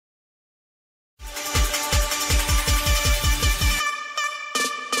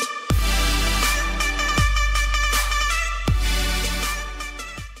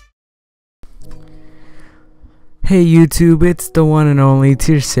Hey YouTube, it's the one and only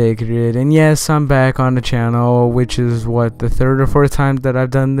Tyrr, and yes, I'm back on the channel, which is what, the third or fourth time that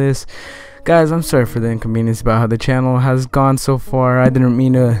I've done this. Guys, I'm sorry for the inconvenience about how the channel has gone so far. I didn't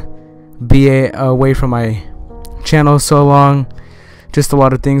mean to be away from my channel so long. Just a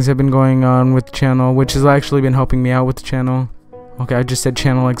lot of things have been going on with the channel, which has actually been helping me out with the channel. Okay, I just said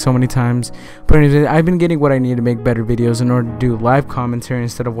channel like so many times. But anyway, I've been getting what I need to make better videos in order to do live commentary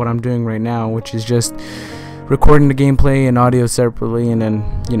instead of what I'm doing right now, which is just recording the gameplay and audio separately and then,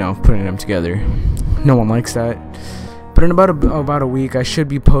 you know, putting them together. No one likes that. But in about a week, I should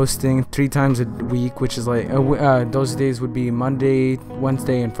be posting 3 times a week, which is like those days would be Monday,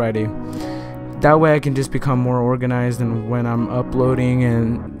 Wednesday, and Friday. That way I can just become more organized and when I'm uploading,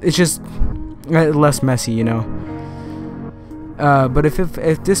 and it's just less messy, you know. But if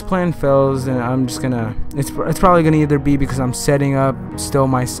this plan fails, then I'm just gonna it's probably gonna either be because I'm setting up still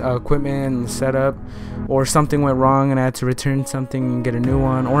my equipment and setup, or something went wrong and I had to return something and get a new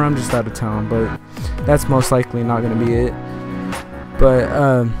one, or I'm just out of town. But that's most likely not gonna be it. But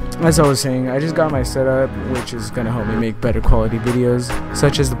as I was saying, I just got my setup, which is gonna help me make better quality videos,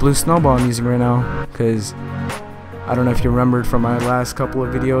 such as the blue snowball I'm using right now. Because I don't know if you remembered from my last couple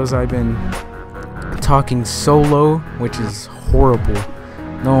of videos, I've been talking so low, which is horrible.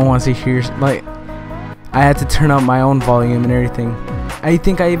 No one wants to hear, like, I had to turn up my own volume and everything. I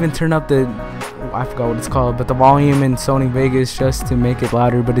think I even turned up the, I forgot what it's called, but the volume in Sony Vegas just to make it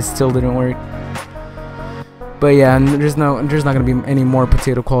louder, but it still didn't work. But yeah, and there's not gonna be any more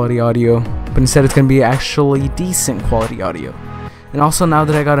potato quality audio, but instead it's gonna be actually decent quality audio. And also, now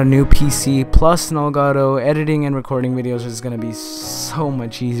that I got a new PC plus an Elgato, editing and recording videos is gonna be so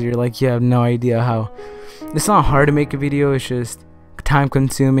much easier. Like, you have no idea how. It's not hard to make a video, it's just time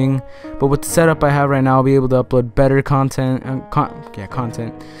consuming. But with the setup I have right now, I'll be able to upload better content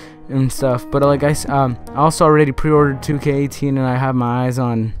and stuff. But like I also already pre-ordered 2K18, and I have my eyes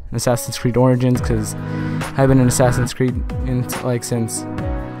on Assassin's Creed Origins, because I've been in Assassin's Creed since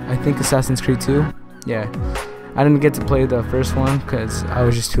I think Assassin's Creed 2. Yeah, I didn't get to play the first one because I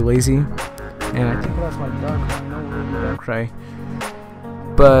was just too lazy, and I think that's my dog cry. No, really dog cry.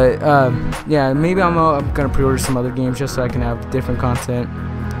 But yeah, maybe I'm gonna pre-order some other games just so I can have different content,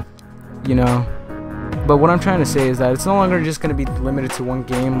 you know. But what I'm trying to say is that it's no longer just gonna be limited to one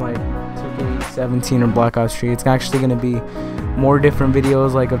game like 2K17 or Black Ops 3. It's actually gonna be more different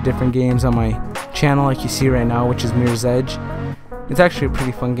videos, like, of different games on my channel, like you see right now, which is Mirror's Edge. It's actually a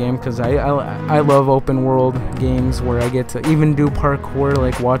pretty fun game because I love open world games where I get to even do parkour,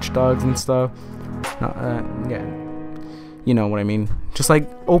 like Watch Dogs and stuff. Yeah, you know what I mean. Just like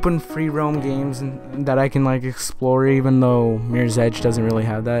open free roam games that I can like explore, even though Mirror's Edge doesn't really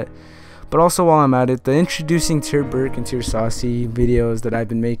have that. But also, while I'm at it, the introducing Tyrr and Tyrr Saucy videos that I've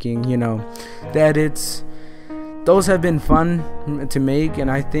been making, you know, the edits, those have been fun to make, and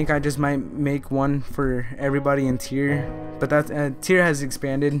I think I just might make one for everybody in Tyrr. But that Tyrr has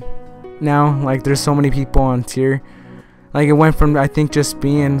expanded now. Like, there's so many people on Tyrr. Like, it went from, I think, just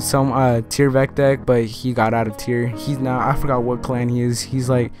being some Tyrr Vectec, but he got out of Tyrr. He's now, I forgot what clan he is. He's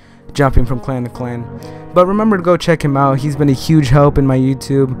like jumping from clan to clan. But remember to go check him out. He's been a huge help in my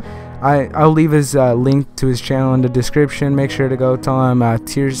YouTube. I'll leave his link to his channel in the description. Make sure to go tell him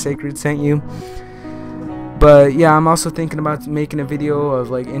Tyrr Sacred sent you. But yeah, I'm also thinking about making a video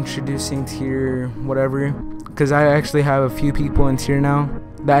of like introducing Tyrr, whatever, because I actually have a few people in Tyrr now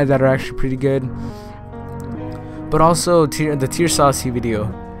that are actually pretty good. But also the Tyrr Saucy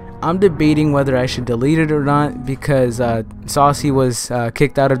video, I'm debating whether I should delete it or not, because Saucy was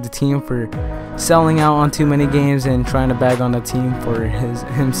kicked out of the team for selling out on too many games and trying to bag on the team for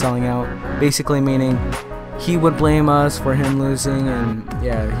him selling out. Basically meaning he would blame us for him losing, and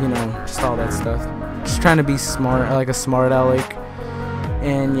yeah, you know, just all that stuff. Just trying to be smart, like a smart aleck.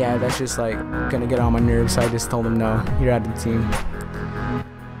 And yeah, that's just like gonna get on my nerves, so I just told him, no, you're out of the team.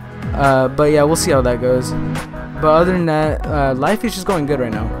 But yeah, we'll see how that goes. But other than that, life is just going good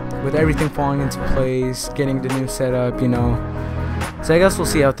right now, with everything falling into place, getting the new setup, you know. So I guess we'll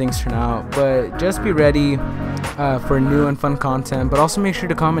see how things turn out. But just be ready for new and fun content. But also make sure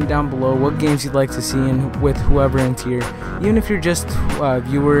to comment down below what games you'd like to see and with whoever in Tyrr. Even if you're just a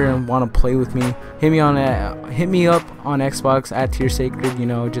viewer and want to play with me, hit me up on Xbox at Tyrr Sacred, you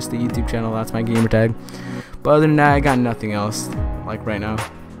know, just the YouTube channel. That's my gamer tag. But other than that, I got nothing else like right now.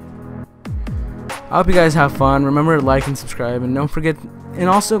 I hope you guys have fun. Remember to like and subscribe, and don't forget, and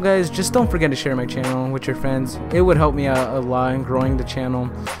also guys, just don't forget to share my channel with your friends. It would help me out a lot in growing the channel.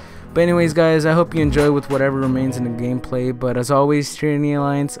 But anyways guys, I hope you enjoy with whatever remains in the gameplay. But as always, Adios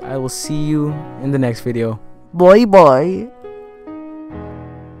Alliance, I will see you in the next video. Bye bye.